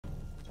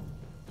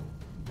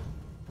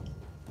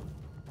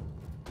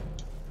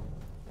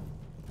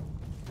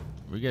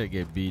We gotta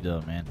get B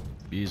though, man.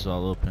 B's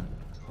all open.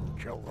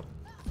 Kill them.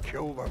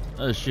 Kill them.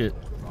 Oh shit.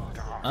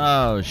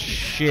 Oh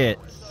shit.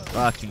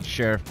 Fucking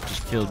sheriff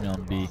just killed me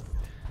on B.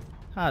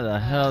 How the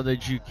hell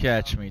did you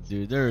catch me,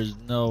 dude? There is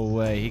no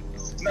way. He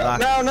No, I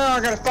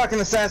gotta fucking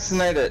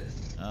assassinate it.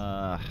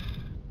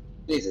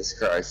 Jesus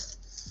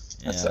Christ.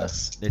 Yeah, That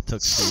sucks. they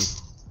took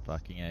C.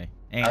 Fucking A.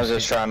 Ames, I was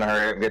just trying to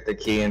hurry up, get the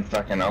key, and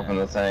fucking open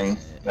the thing.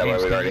 That way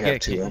Ames, we'd can already you have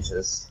get 2 key?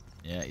 inches.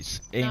 Yeah,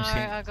 it's No, Ames.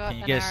 I got can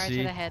you an get arrow C?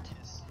 to the head.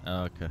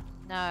 Oh, okay.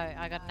 No,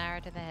 I got an arrow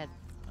to the head.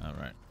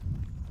 Alright.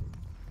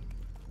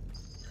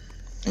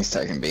 He's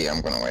taking B,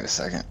 I'm gonna wait a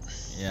second.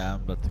 Yeah,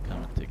 I'm about to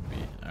come and take B.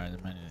 Alright,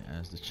 the man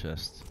has the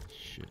chest.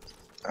 Shit.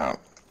 Oh,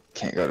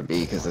 can't go to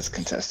B because it's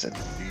contested.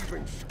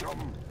 Thieving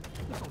scum.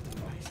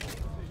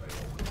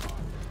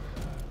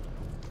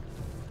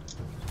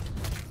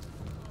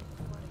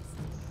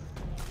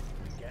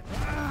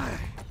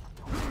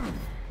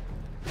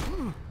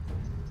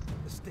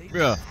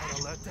 Bro.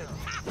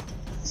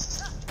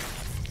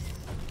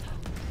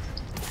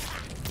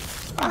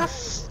 I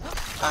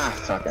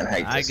fucking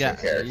hate this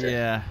character.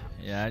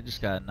 Yeah, I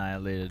just got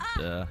annihilated,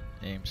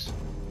 Ames.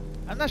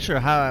 I'm not sure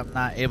how I'm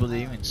not able to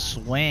even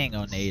swing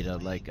on Ada.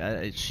 Like,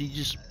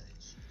 she's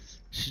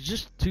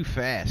just too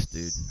fast,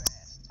 dude.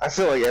 I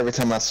feel like every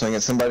time I swing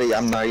at somebody,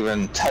 I'm not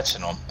even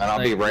touching them, and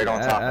I'll be right on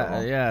top of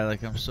them. Yeah,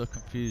 like I'm so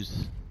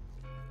confused.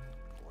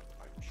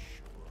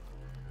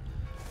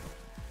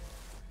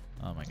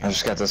 Oh my god. I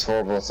just got this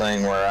horrible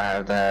thing where I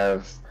have to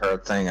have her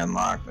thing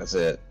unlocked. That's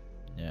it.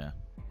 Yeah.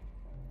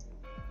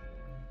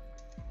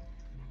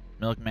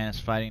 Milkman is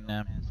fighting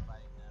them.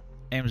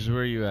 Ames,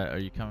 where are you at? Are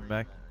you coming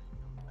back?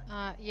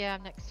 Yeah,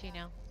 I'm next to you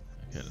now.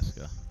 Okay, let's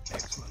go.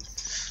 Excellent.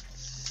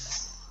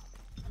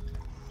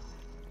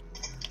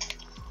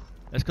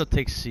 Let's go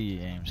take C,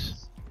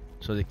 Ames,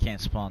 so they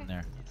can't spawn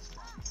there.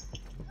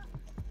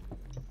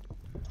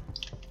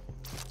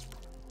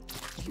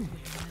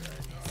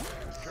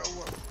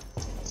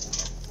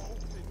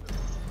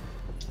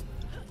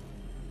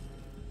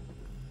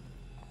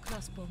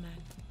 Crossbowman,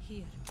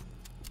 here.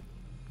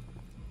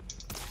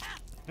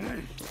 Your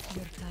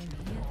time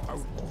here.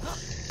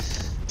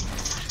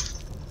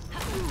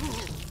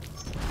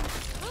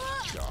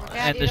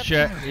 And the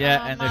sheriff,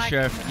 yeah, and the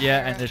sheriff,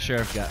 yeah, and the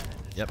sheriff got it.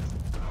 Yep.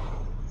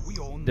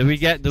 Did we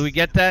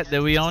get that?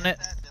 Did we own it?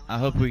 I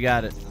hope we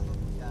got it.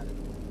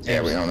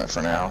 Yeah, we own it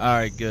for now. All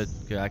right, good.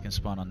 Good. I can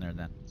spawn on there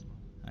then.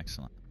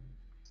 Excellent.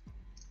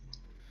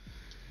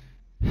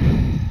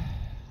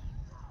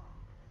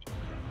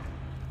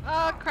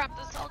 Oh crap!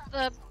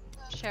 The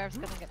sheriff's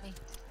gonna get me.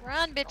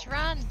 Run, bitch,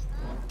 run!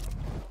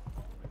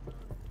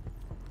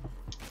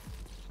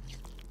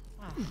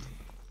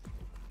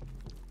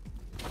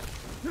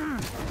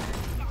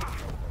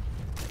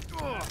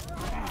 Oh.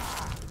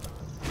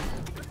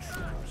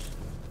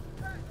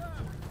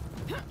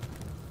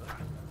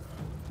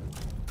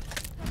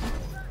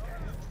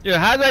 Dude,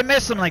 how did I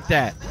miss him like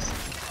that?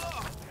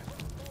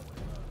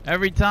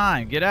 Every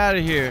time. Get out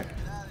of here.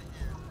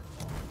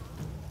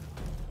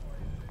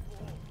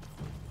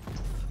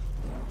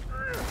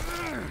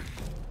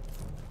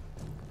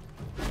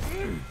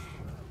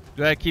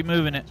 Go ahead, keep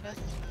moving it.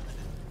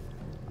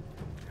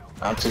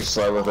 I'm too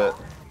slow with it.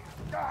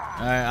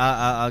 Alright,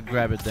 I'll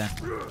grab it then.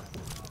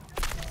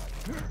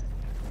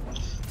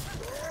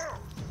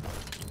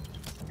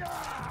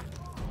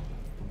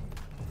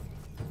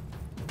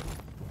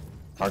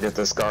 I'll get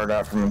this guard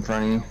out from in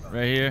front of you.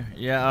 Right here?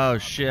 Yeah, oh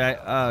shit,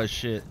 oh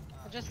shit.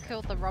 I just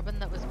killed the robin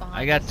that was behind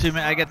I got us.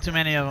 I got too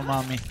many of them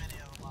on me.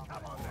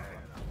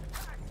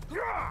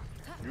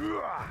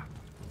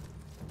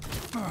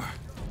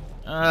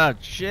 Oh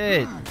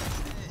shit.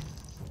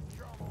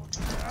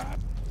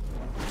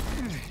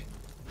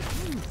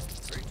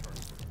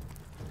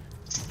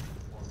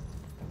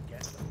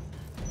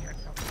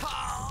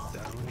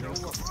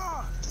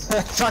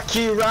 Fuck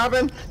you,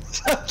 Robin!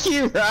 Fuck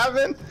you,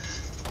 Robin!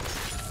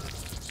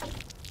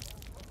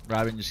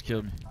 Robin just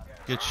killed me.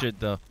 Good shit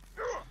though.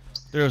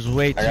 There's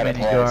way too got a many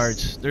pulse.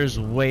 guards. There's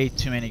way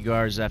too many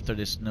guards after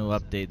this new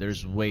update.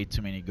 There's way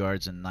too many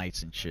guards and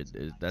knights and shit.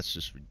 That's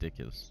just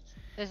ridiculous.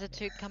 There's a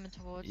toot coming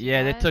towards you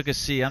Yeah, they guys. took a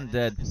C. I'm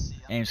dead.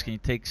 Ames, can you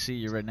take C?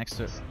 You're right next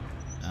to it.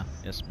 No?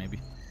 Yes, maybe.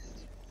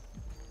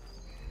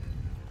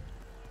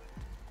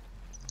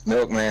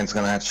 Milkman's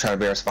gonna have to try to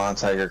be our spawn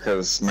taker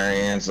because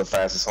Marianne's the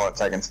fastest one at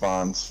taking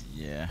spawns.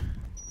 Yeah.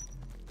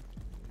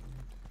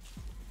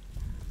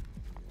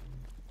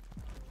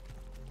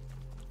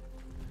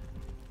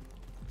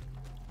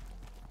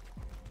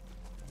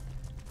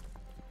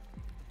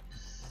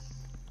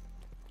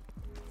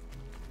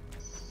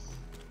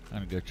 I'm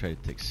gonna go try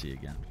to take C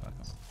again. Fuck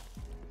 'em.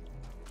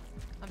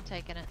 I'm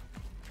taking it.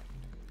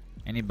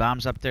 Any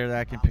bombs up there that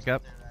I can pick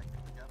up?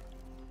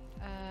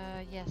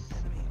 Yes.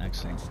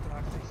 Excellent.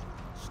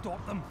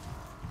 Stop them.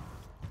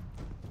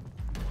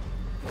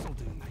 That'll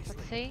do nicely.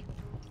 Let's see.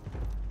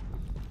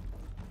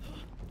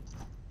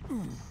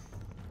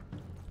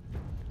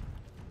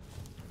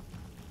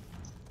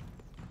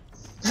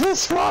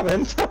 This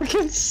Robin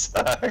fucking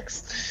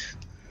sucks.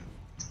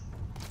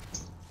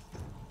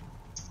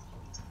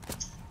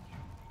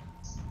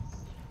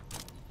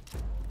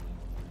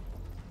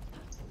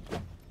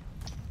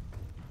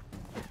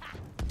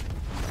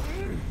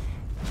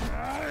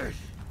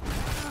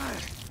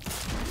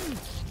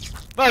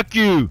 Fuck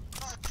you!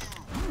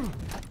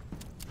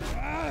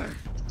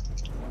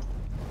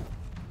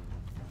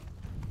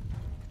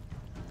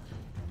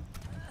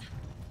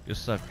 Good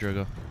stuff,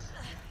 Drago.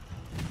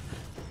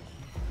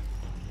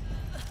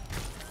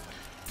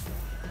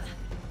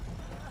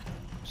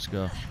 Let's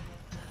go.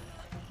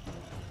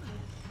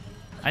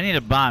 I need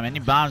a bomb. Any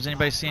bombs?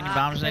 Anybody see any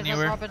bombs there's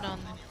anywhere? A Robin on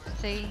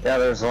C. Yeah,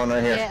 there's one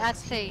right here. Yeah, at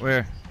C.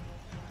 Where?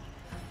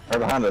 Right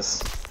behind us.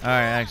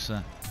 Alright,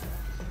 excellent.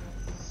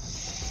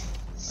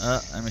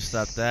 Let me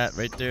stop that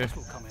right there. This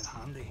will come in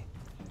handy.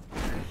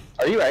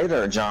 Are you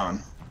Ada or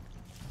John?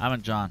 I'm a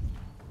John.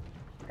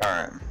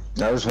 Alright.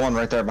 There's one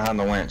right there behind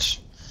the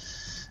winch.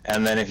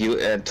 And then if you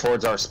head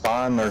towards our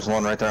spawn, there's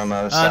one right there on the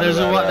other side. There's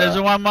of a that,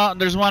 one.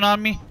 There's one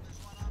on me.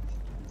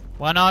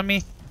 One on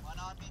me.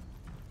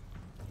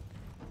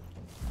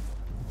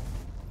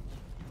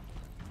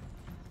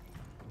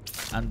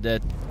 I'm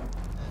dead.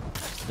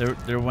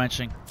 They're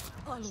wenching.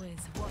 Always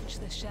watch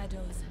the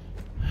shadows.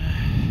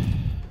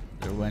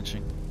 They're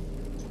wenching.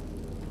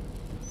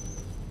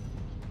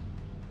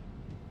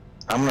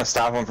 I'm gonna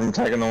stop them from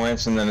taking the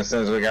winch, and then as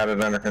soon as we got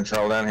it under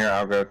control down here,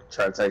 I'll go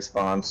try to take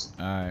spawns.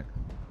 Alright.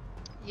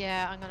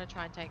 Yeah, I'm gonna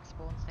try and take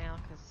spawns now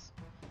because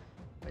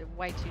we're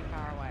way too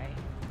far away.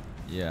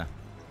 Yeah.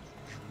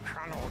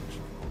 Cannot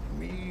put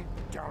me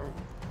down.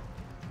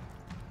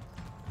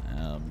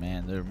 Oh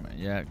man, they're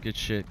yeah, good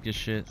shit.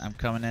 I'm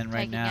coming in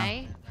right Taking now.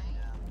 A.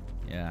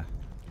 Yeah.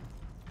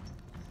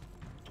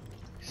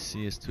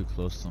 C is too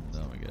close to them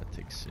though. We gotta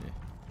take C.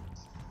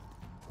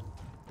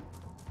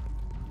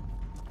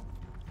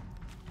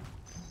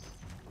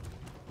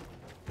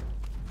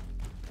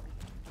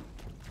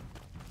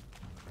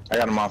 I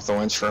got him off the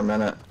winch for a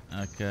minute.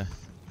 Okay.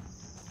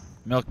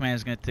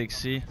 Milkman's gonna take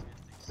C.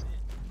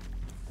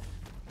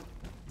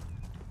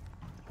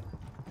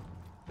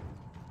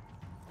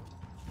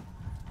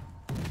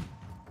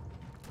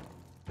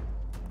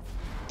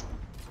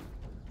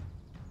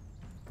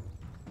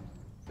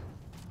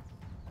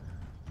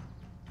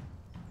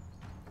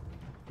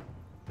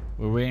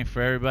 We're waiting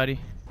for everybody.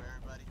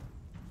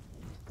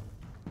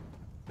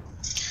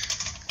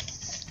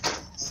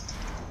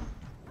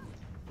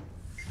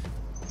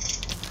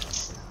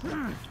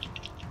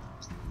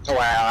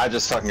 Wow, I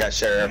just fucking got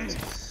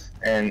sheriffed.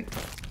 And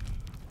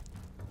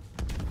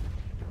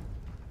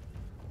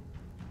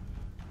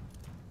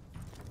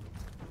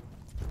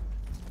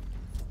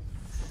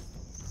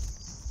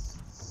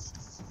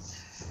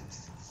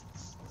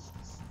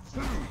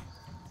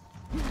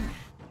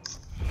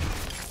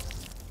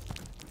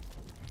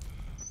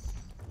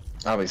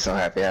I'll be so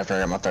happy after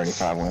I got my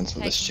 35 wins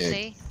with this Taking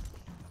chick. C.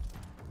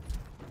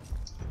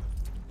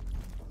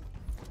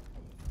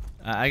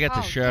 I got the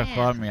Oh, sheriff damn.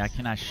 on me. I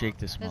cannot shake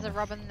this There's a mother.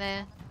 Robin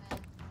there.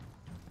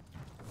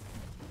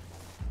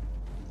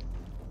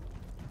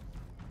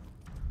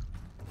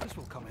 This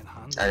will come in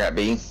handy. I got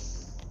B.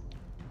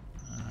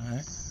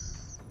 Alright.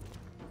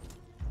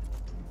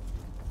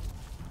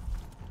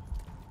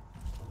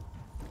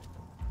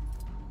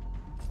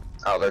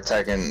 Oh, they're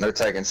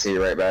taking C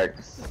right back.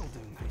 That'll do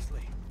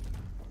nicely.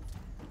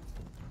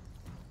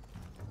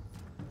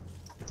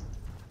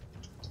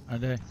 Are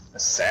they?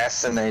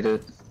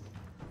 Assassinated.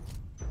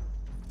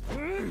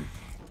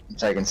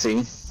 Taking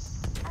C.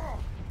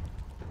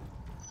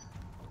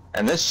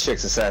 And this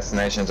chick's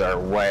assassinations are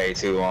way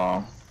too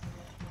long.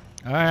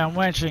 Alright, I'm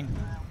wenching.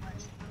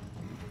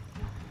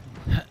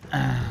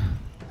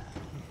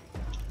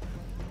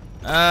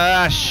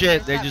 Ah,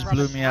 shit. They That just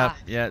blew rubber me up.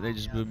 trap. Yeah, they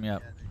just blew me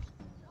up.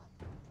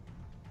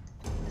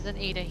 There's an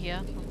Eda here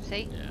on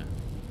C. Yeah.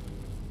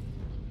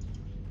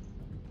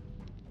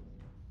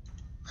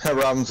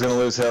 Robin's gonna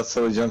lose health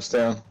so he jumps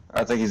down.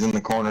 I think he's in the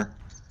corner.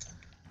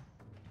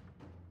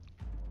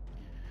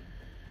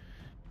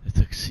 They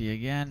took C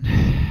again.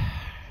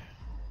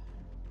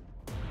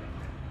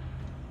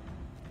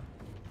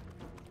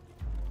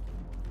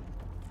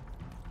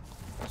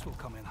 This will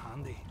come in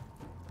handy.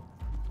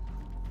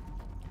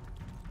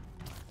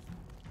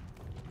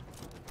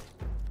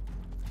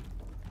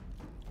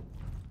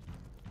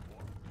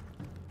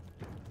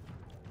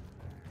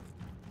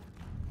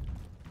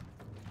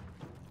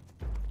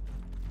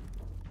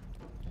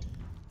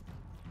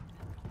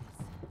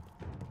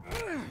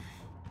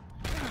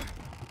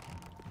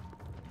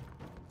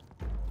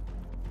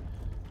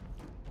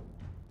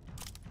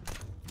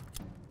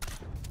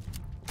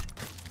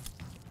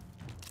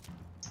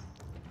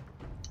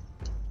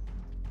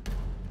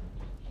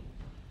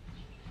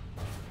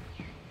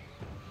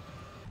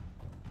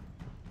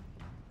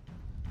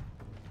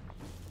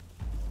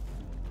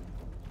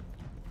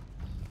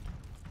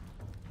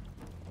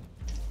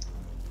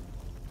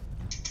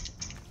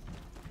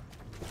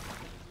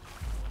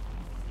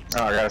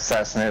 Oh, I got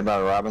assassinated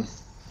by Robin.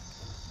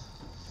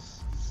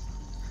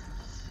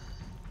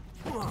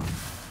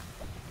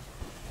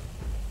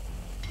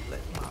 Let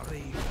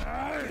Marie.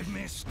 Good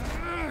miss.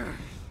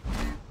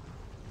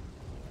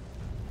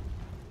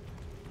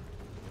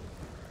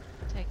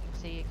 Taking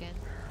C again.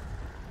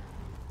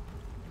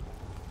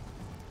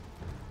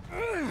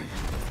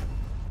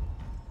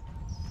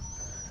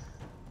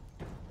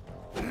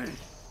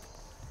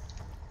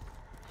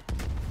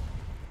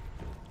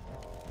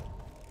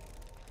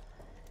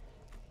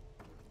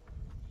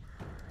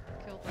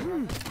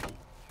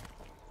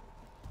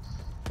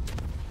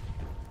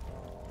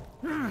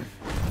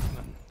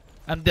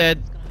 I'm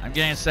dead. I'm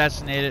getting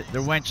assassinated.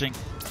 They're winching.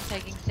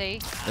 Taking C.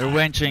 They're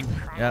winching.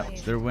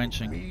 Yep, they're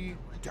winching. Me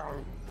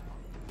down.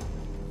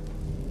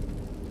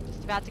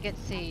 Just about to get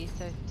C,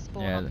 so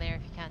spawn Yeah, on there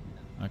if you can.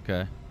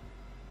 Okay.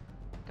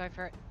 Go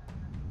for it.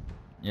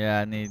 Yeah,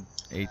 I need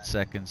 8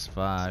 seconds.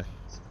 5,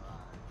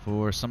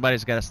 4.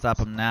 Somebody's got to stop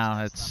them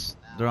now.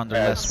 They're on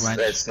their last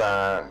winch.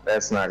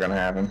 That's not gonna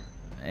happen.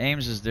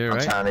 Ames is there, I'm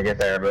right? trying to get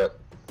there, but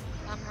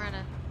I'm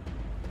running.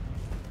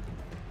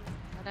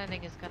 I don't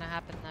think it's gonna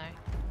happen though.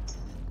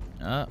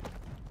 Oh,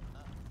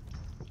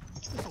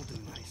 This'll do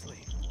nicely.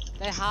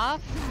 They're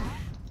half.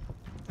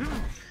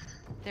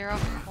 They're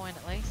off the point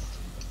at least.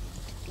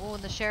 Oh,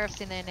 and the sheriff's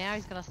in there now.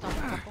 He's gonna stop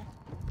a couple.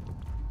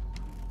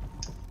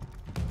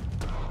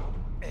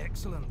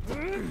 Excellent.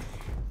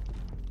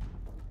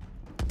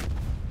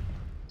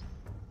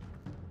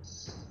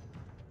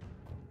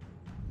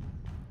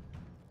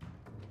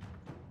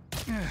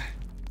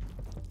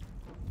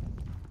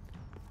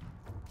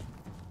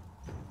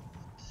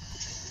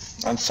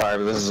 I'm sorry,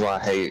 but this is why I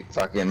hate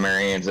fucking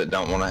Marianne's that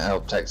don't want to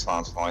help take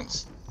spawn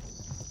points.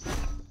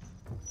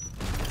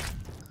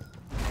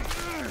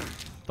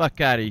 fuck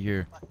out of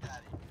here.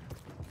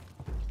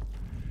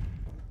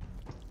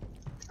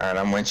 Alright,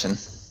 I'm winching.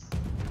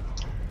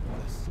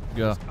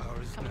 Go. Ours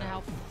Coming to now.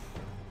 help.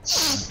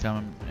 I'm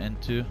coming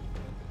into.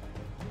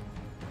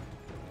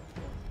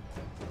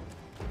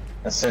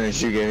 As soon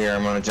as you get here,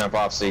 I'm gonna jump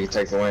off so you can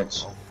take the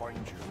winch. I'll find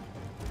you.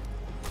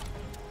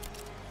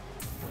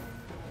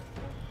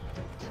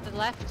 To the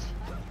left.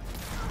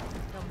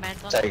 No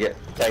man's on. Take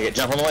it.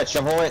 Jump on the winch,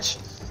 jump on the winch.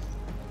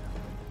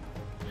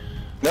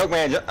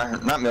 Milkman,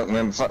 not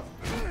Milkman, but fuck.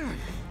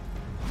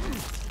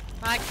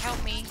 Mike,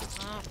 help me.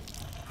 Oh.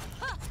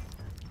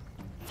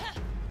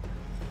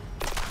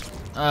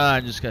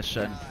 I just got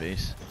shot in the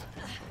face.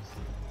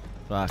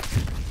 Fuck.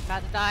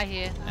 About to die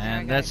here. And There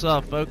we that's go.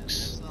 all,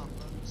 folks.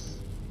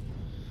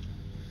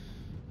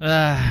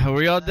 Are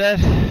we all dead?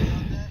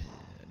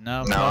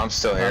 No. No, I'm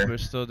still here. We're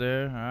still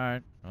there. All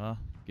right. Well,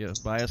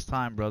 buy us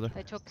time, brother.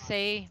 They took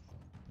C.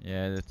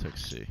 Yeah, they took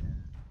C.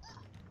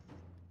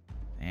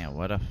 Damn,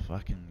 what a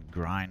fucking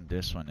grind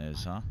this one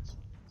is, huh?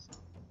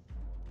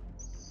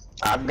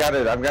 I've got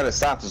it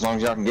stopped as long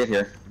as y'all can get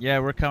here. Yeah,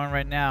 we're coming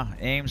right now.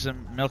 Ames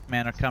and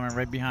Milkman are coming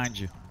right behind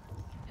you.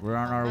 We're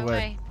on our No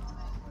way.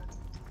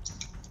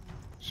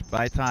 Just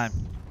buy time.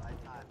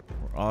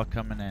 We're all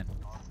coming in.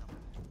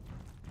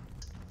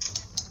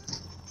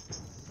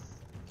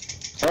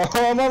 Oh,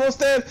 I'm almost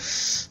dead.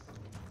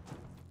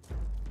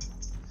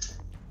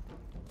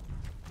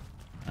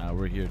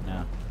 We're here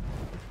now.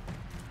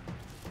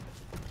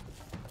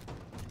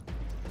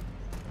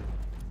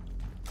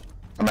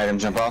 I made him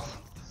jump off.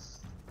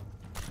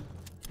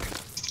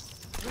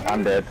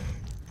 I'm dead.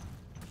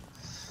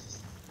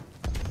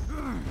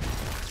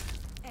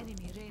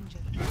 Enemy ranger.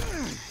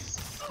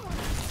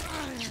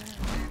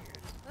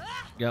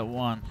 Got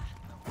one.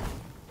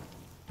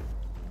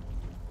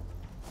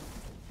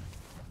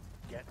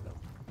 Get them.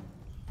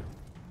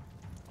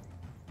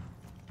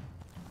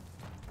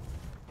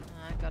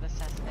 I got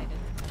assassinated.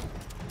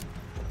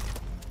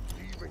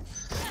 Leaving.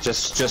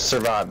 Just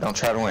survive. Don't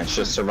try to winch.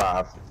 Just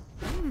survive.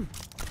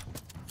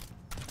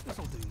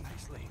 This'll do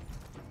nicely.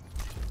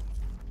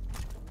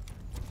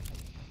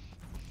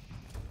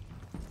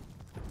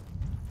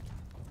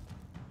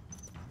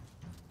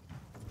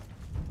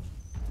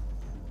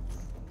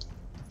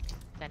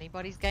 It's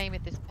anybody's game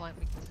at this point.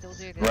 We can still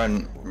do this.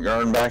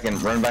 Run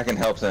back and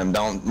help them.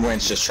 Don't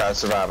winch. Just try to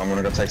survive. I'm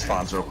gonna go take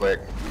spawns real quick.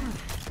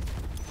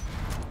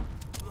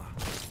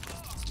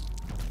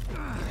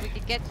 If we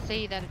could get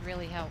C, that'd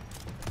really help.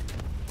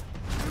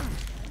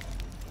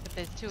 But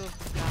there's two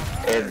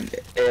of them.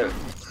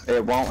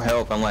 It won't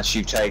help unless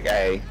you take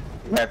A.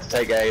 You have to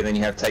take A, then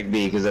you have to take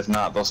B, because if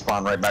not, they'll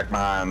spawn right back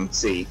behind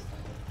C.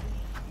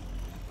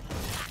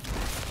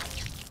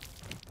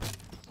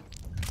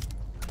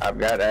 I've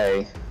got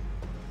A.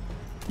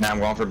 Now I'm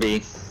going for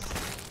B.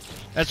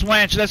 That's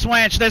wench. That's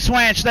wench. That's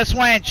wench. That's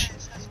wench.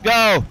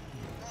 Go.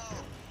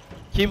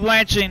 Keep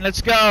wenching.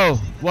 Let's go.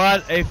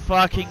 What a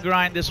fucking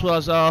grind this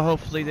was. Oh,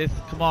 hopefully they.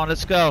 Come on.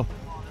 Let's go.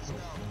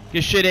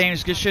 Good shit,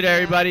 Ames. Good shit,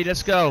 everybody.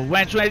 Let's go.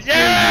 Wench, wench.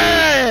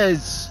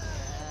 Yes.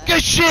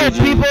 Good shit,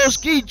 people.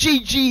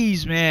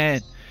 GG's,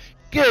 man.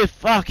 Good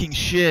fucking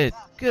shit.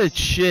 Good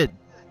shit.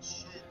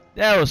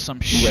 That was some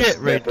shit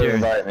right there.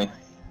 Invite me.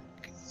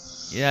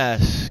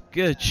 Yes.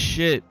 Good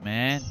shit,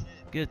 man.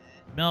 Good.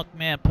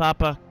 Milkman,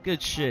 Papa.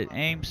 Good shit.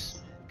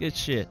 Ames. Good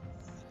shit.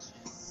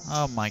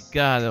 Oh my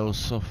god, that was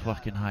so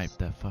fucking hyped,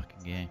 that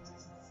fucking game.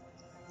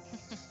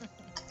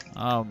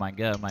 Oh my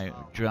god, my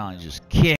adrenaline just kicked.